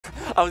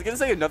I was gonna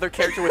say another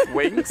character with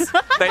wings.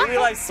 They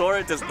realized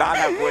Sora does not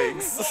have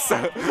wings, so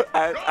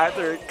I had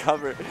to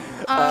recover.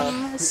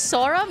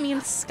 Sora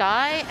means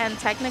sky, and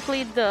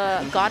technically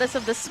the goddess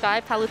of the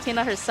sky,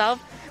 Palutena herself.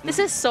 This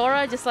is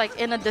Sora, just like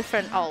in a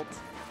different alt.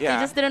 Yeah.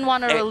 They just didn't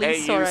want to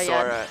release Sora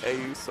yet.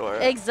 AU Sora.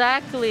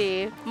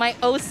 Exactly. My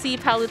OC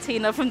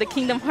Palutena from the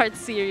Kingdom Hearts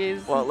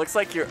series. Well, it looks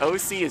like your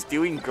OC is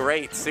doing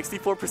great.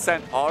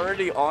 64%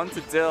 already on to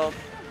Dill.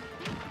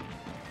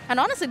 And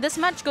honestly, this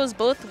match goes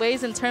both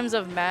ways in terms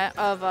of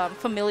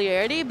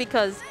familiarity,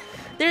 because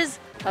there's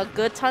a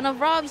good ton of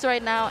Robs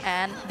right now,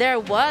 and there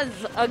was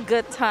a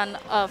good ton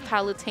of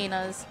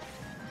Palutenas.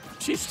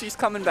 She's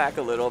coming back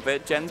a little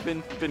bit. Jen's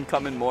been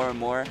coming more and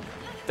more.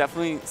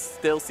 Definitely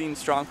still seeing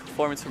strong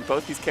performance from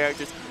both these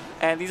characters.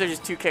 And these are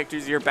just two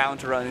characters you're bound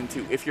to run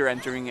into if you're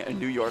entering a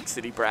New York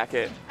City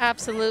bracket.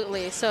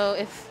 Absolutely. So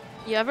if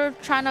you ever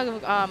trying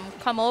to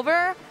come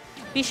over,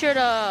 be sure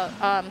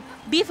to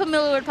be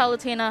familiar with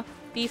Palutena,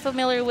 be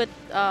familiar with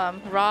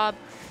Rob,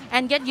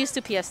 and get used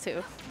to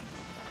PS2.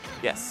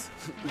 Yes,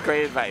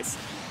 great advice.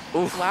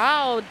 Oof.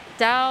 Wow,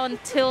 down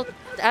tilt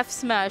F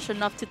smash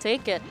enough to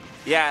take it.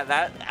 Yeah,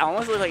 that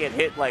almost looked like it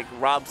hit like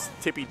Rob's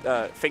tippy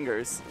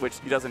fingers, which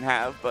he doesn't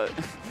have, but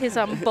his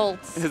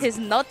bolts, his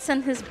nuts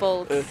and his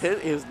bolts.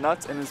 His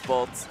nuts and his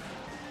bolts.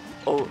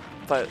 Oh,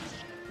 but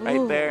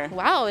right there.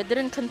 Wow, it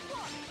didn't.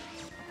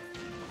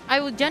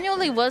 I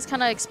genuinely was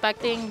kind of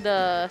expecting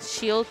the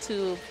shield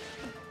to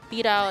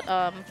beat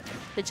out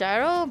the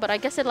gyro, but I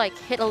guess it like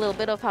hit a little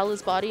bit of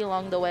Palu's body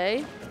along the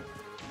way.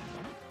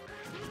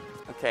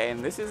 Okay,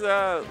 and this is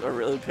a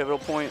really pivotal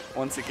point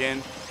once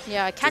again.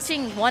 Yeah,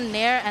 catching one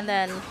nair and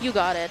then you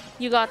got it.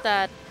 You got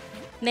that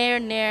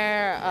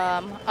nair,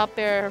 up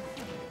air,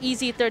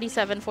 easy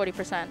 37,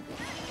 40%.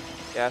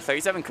 Yeah,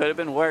 37 could have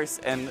been worse,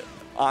 and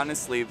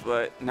honestly,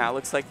 but now it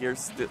looks like you're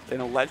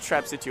in a ledge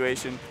trap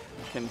situation.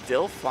 Can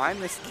Dill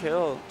find this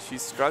kill?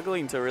 She's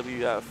struggling to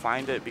really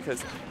find it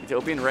because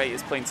UtopianRay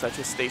is playing such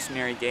a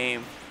stationary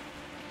game.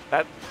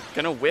 That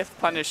gonna whiff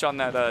punish on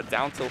that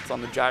down tilt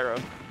on the gyro.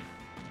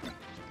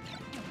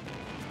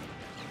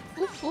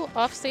 Ooh,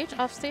 off stage.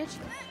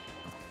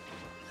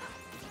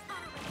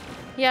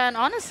 Yeah, and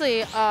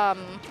honestly,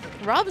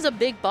 Rob's a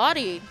big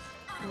body.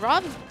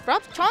 Rob's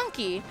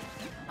chunky.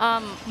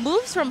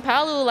 Moves from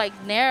Palu like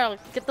nair,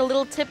 get the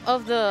little tip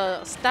of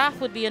the staff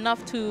would be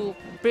enough to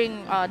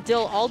bring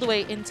Dill all the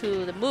way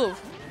into the move.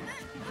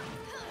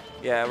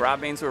 Yeah,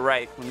 Rob Mains were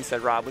right when he said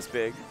Rob was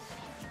big.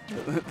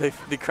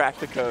 they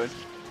cracked the code.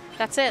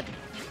 That's it.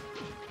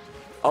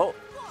 Oh.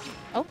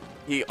 Oh.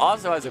 He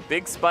also has a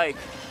big spike.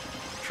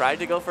 Tried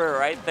to go for it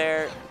right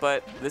there,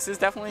 but this is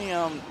definitely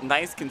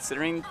nice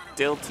considering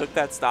Dill took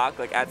that stock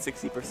like at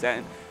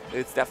 60%.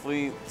 It's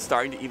definitely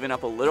starting to even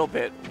up a little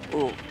bit.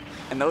 Ooh,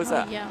 and those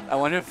yeah. I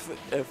wonder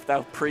if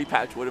that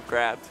pre-patch would have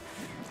grabbed,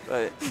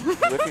 but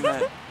whipping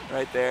that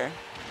right there.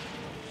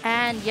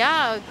 And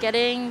yeah,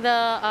 getting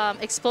the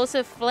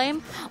explosive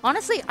flame.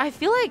 Honestly, I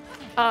feel like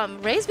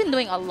Ray's been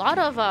doing a lot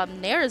of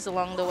nairs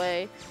along the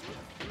way,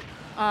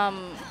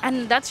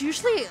 and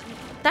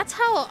that's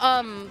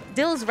how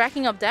Dill's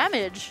racking up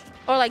damage,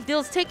 or like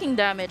Dill's taking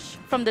damage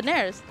from the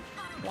nairs.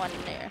 One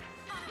nair.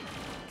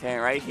 Okay,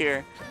 right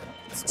here.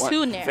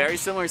 Two nairs. Very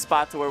similar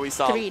spot to where we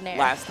saw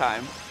last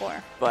time.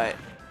 4. But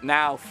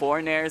now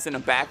 4 nairs and a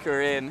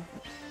backer in.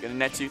 Gonna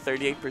net you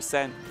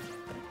 38%.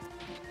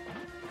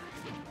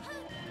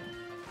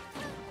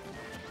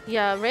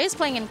 Yeah, Ray's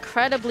playing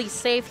incredibly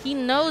safe. He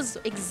knows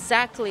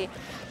exactly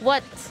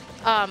what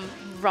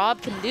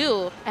Rob can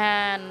do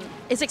and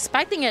is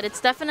expecting it.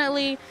 It's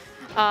definitely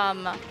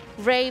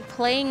Ray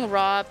playing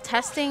Rob,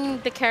 testing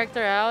the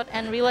character out,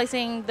 and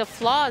realizing the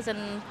flaws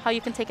and how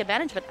you can take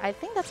advantage of it. I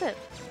think that's it.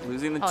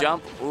 Losing the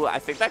jump. Ooh, I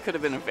think that could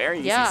have been a very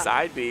easy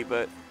side B,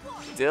 but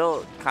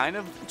Dill kind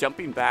of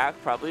jumping back,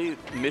 probably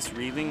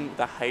misreading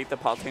the height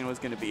that Palutena was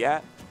going to be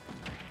at.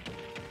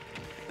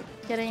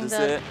 Getting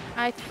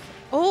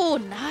oh,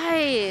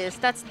 nice.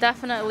 That's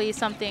definitely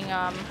something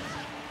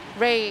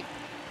Ray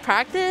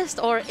practiced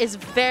or is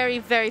very,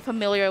 very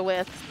familiar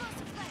with.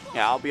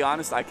 Yeah, I'll be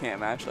honest, I can't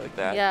match like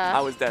that. Yeah. I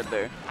was dead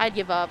there. I'd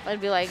give up.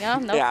 I'd be like, oh,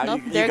 nope, yeah,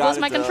 nope. You there goes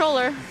my Dill.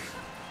 controller.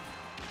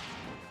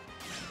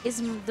 Is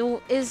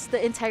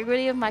the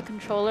integrity of my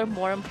controller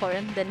more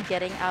important than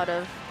getting out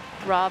of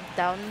Rob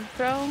down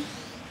throw?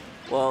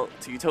 Well,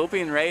 to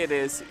UtopianRay it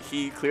is.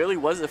 He clearly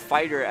was a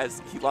fighter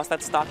as he lost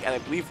that stock at, I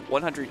believe,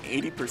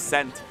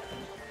 180%.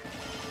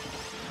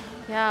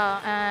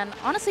 Yeah, and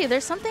honestly,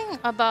 there's something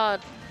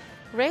about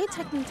Ray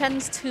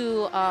tends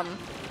to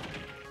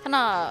kind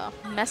of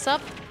mess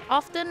up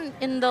often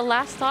in the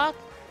last stock.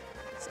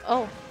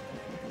 So,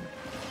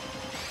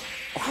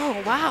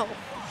 oh, wow.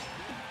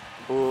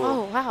 Ooh.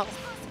 Oh, wow.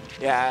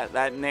 Yeah,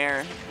 that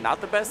nair,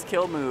 not the best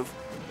kill move,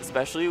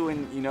 especially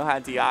when you know how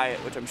to DI it,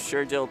 which I'm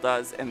sure Dill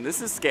does. And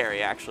this is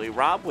scary, actually.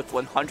 Rob with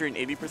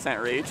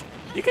 180% rage,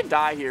 you can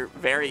die here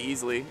very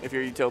easily if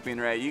you're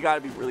UtopianRay. You got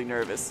to be really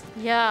nervous.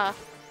 Yeah.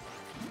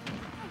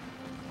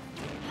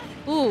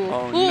 Ooh.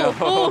 Oh, ooh, no.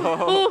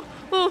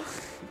 Ooh, ooh, ooh.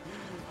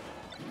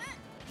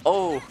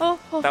 Oh,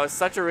 Oh. that was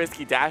such a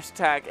risky dash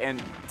attack,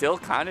 and Dill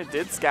kind of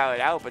did scout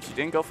it out, but she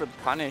didn't go for the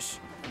punish.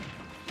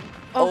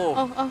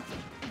 Oh.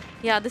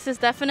 Yeah, this is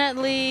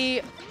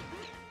definitely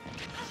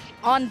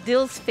on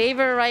Dill's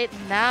favor right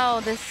now.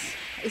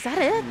 Is that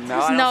it? No,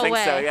 There's I don't no think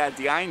way. so. Yeah,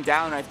 DIing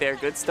down right there.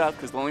 Good stuff,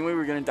 because the only way we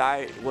were going to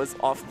die was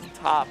off the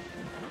top.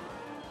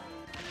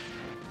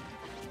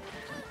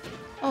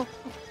 Oh,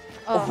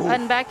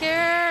 and back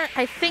air,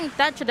 I think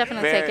that should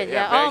definitely take it.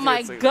 Yeah. very Oh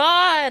my good.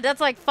 God,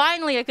 that's like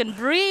finally I can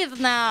breathe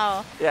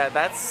now. Yeah,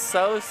 that's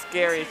so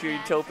scary if you're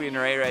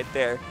UtopianRay right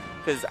there.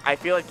 Because I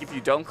feel like if you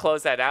don't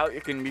close that out,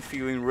 you're going to be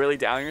feeling really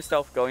down on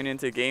yourself going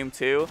into game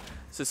 2.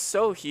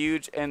 So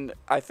huge, and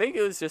I think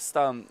it was just,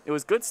 it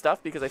was good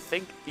stuff because I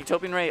think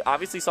UtopianRay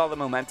obviously saw the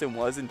momentum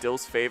was in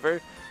Dill's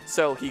favor.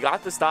 So he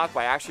got the stock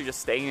by actually just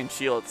staying in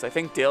shields. I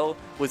think Dill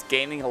was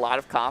gaining a lot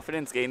of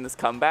confidence getting this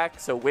comeback.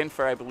 So win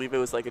for, I believe it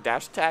was like a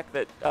dash attack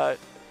that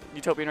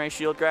UtopianRay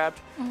shield grabbed.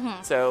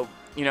 So,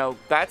 you know,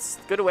 that's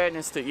good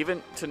awareness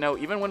to know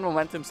even when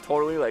momentum's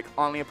totally like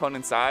on the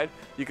opponent's side,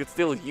 you could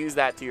still use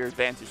that to your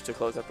advantage to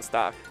close out the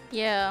stock.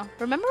 Yeah.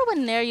 Remember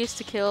when Nair used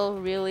to kill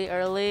really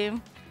early?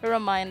 It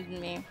reminded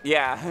me.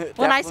 Yeah.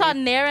 When I saw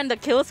Nair in the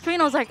kill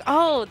screen, I was like,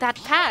 oh, that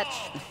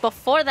patch.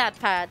 Before that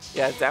patch.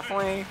 Yeah,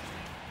 definitely.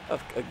 A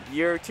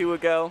year or two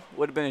ago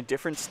would have been a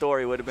different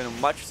story, would have been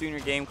a much sooner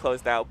game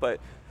closed out, but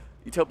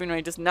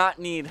UtopianRay does not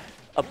need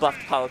a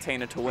buffed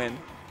Palutena to win,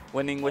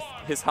 winning with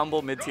his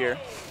humble mid-tier.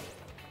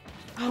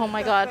 Oh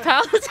my God,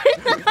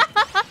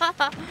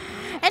 Palutena.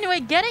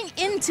 Anyway, getting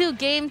into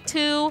game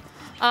 2,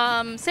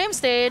 same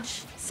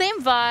stage, same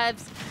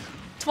vibes,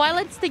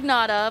 Twilight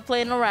Stignata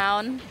playing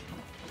around.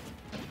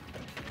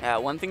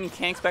 One thing you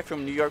can't expect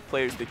from New York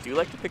players, they do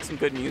like to pick some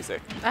good music.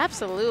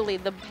 Absolutely,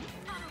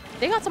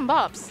 they got some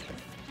bops.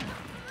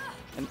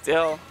 And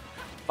Dill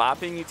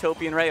bopping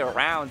UtopianRay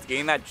around,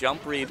 getting that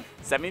jump read,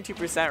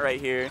 72% right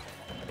here.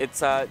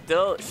 It's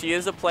Dill, she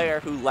is a player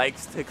who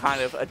likes to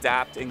kind of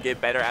adapt and get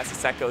better as the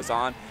set goes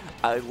on.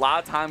 A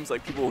lot of times,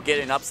 like, people will get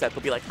an upset,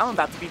 they'll be like, I'm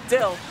about to beat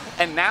Dill.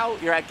 And now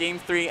you're at game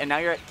 3, and now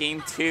you're at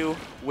game 2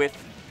 with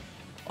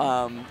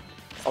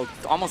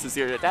almost a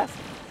 0 to death.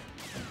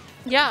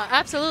 Yeah,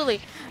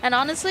 absolutely. And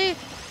honestly,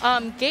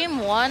 game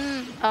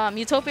 1,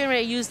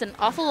 UtopianRay used an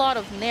awful lot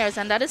of nairs,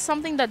 and that is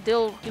something that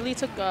Dill really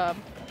took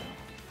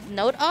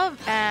note of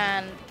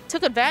and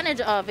took advantage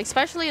of,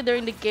 especially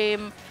during the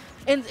game,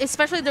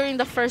 especially during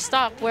the first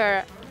stock,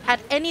 where at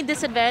any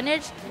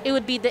disadvantage, it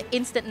would be the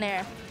instant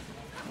nair.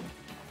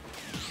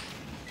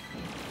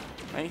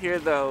 Right here,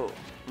 though,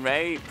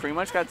 Ray pretty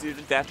much got 0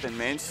 to death and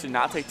managed to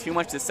not take too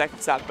much the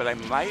second stock, but I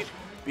might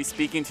be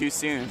speaking too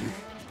soon.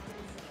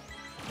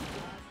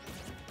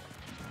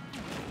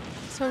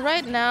 So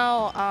right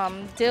now,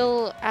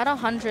 Dill at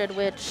 100,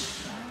 which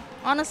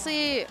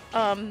honestly,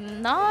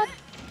 not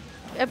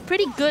a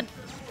pretty good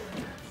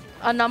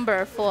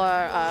number for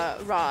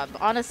Rob.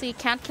 Honestly,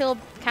 can't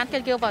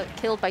get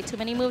killed by too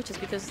many moves just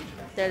because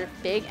they're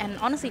big. And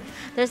honestly,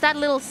 there's that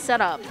little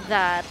setup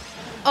that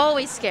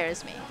always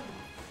scares me.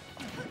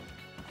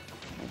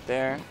 Right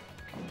there,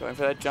 going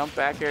for that jump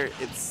back here.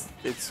 It's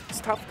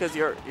tough because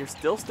you're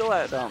still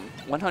at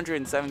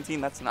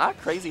 117. That's not a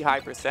crazy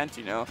high percent,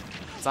 you know.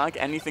 It's not like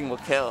anything will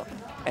kill.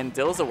 And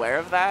Dill's aware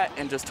of that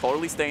and just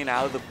totally staying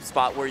out of the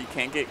spot where you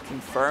can't get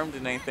confirmed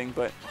in anything,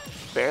 but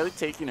barely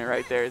taking it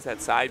right there is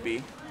that side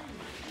B.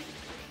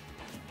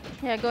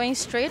 Yeah, going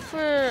straight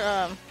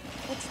for,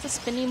 what's the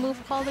spinny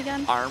move called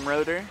again? Arm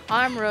rotor.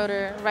 Arm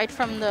rotor, right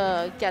from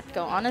the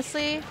get-go.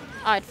 Honestly,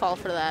 I'd fall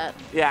for that.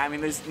 Yeah, I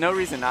mean, there's no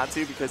reason not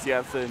to because you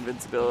have the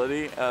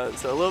invincibility.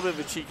 So a little bit of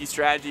a cheeky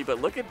strategy,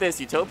 but look at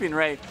this.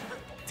 UtopianRay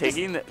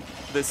taking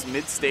this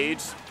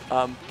mid-stage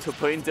to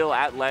putting Dill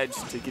at ledge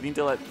to getting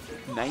Dill at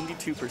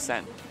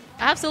 92%.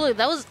 Absolutely.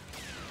 That was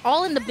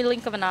all in the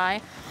blink of an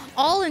eye.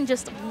 All in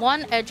just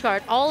one edge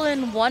guard. All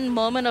in one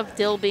moment of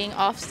Dill being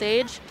off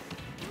stage.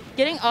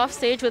 Getting off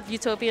stage with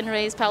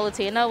UtopianRay's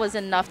Palutena was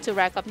enough to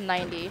rack up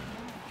 90.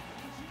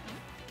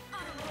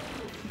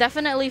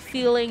 Definitely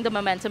feeling the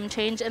momentum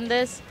change in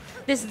this.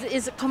 This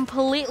is a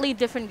completely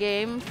different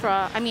game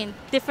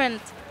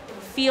different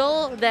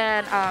feel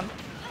than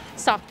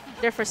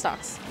their first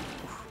stocks.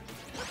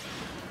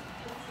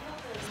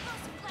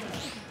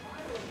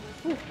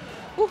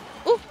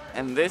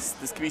 And this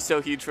could be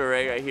so huge for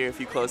Ray right here if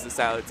you close this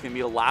out. It's going to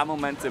be a lot of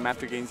momentum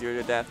after getting 0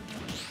 to death.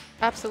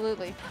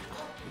 Absolutely.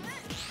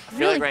 I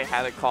feel like Ray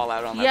had a call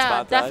out on that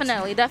spot.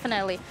 Yeah,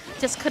 definitely.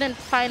 Just couldn't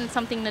find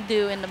something to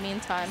do in the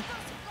meantime.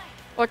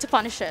 Or to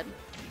punish it.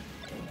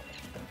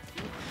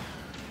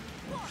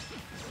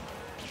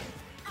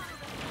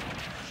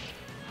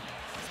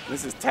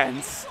 This is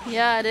tense.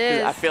 Yeah, it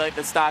is. I feel like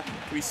the stock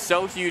could be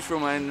so huge for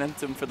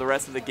momentum for the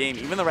rest of the game,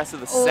 even the rest of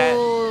the set.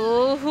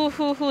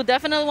 Oh,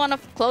 definitely want to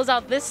close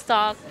out this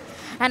stock.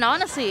 And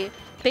honestly,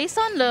 based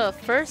on the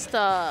first, is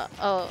that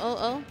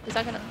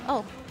gonna,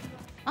 oh.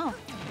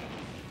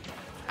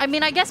 I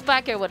mean, I guess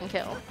back air wouldn't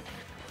kill.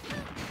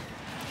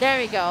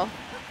 There we go.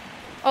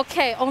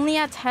 Okay, only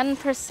at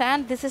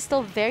 10%. This is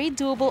still very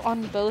doable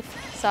on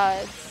both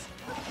sides.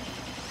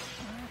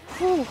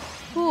 Whew.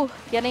 Whew,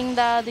 getting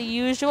the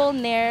usual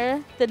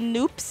nair, the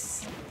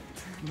noops.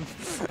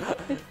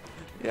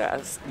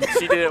 Yes,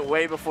 she did it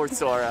way before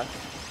Sora.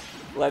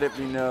 Let it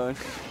be known.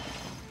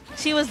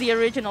 She was the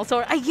original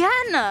Sora.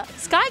 Again!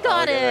 Sky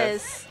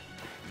Goddess!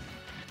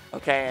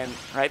 Okay, and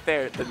right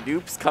there, the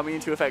noop's coming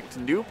into effect.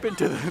 Noop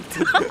into the...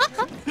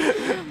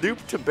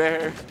 noop to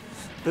bear.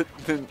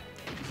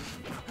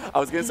 I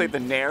was going to say the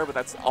nair, but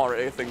that's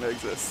already a thing that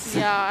exists.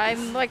 Yeah,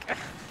 I'm like...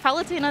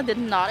 Palutena did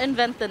not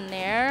invent the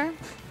nair.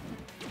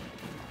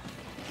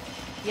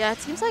 Yeah, it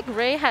seems like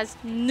Ray has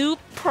noop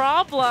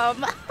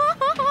problem.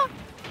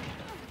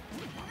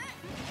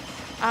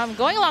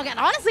 Going along, and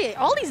honestly,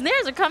 all these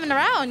nairs are coming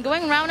around,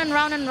 going round and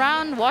round and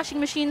round,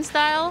 washing machine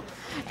style.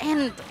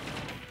 And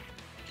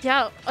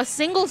yeah, a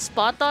single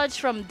spot dodge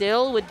from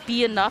Dill would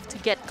be enough to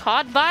get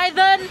caught by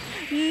the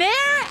nair,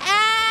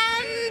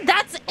 and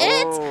that's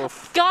it!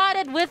 Got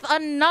it with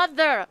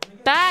another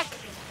back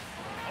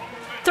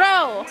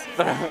throw.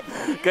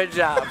 Good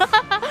job.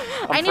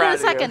 I need a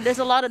second. There's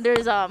a lot of,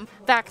 there's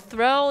back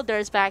throw,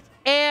 there's back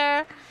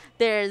air,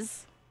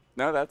 there's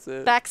no, that's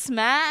it. Back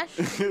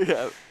smash.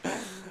 Yeah.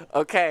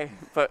 Okay,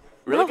 but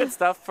really good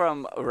stuff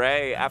from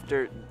Ray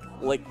after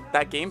like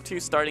that game 2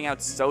 starting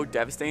out so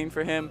devastating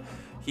for him.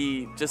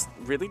 He just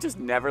really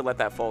never let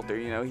that falter.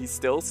 You know, he's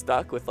still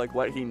stuck with like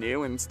what he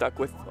knew and stuck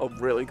with a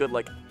really good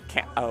like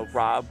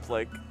Rob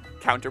like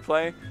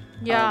counterplay.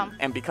 Yeah.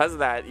 And because of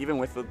that, even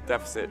with the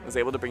deficit, was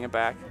able to bring it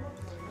back.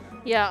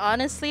 Yeah,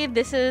 honestly,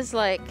 this is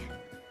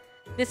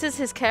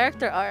his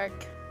character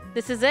arc.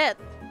 This is it.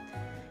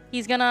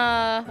 He's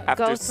gonna go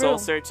through. After soul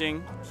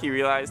searching, he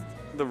realized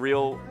the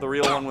real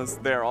one was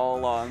there all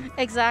along.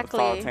 Exactly.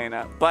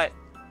 Palutena. But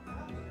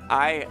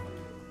I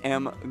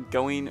am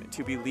going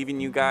to be leaving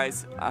you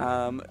guys.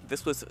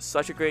 This was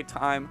such a great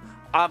time.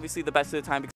 Obviously, the best of the time.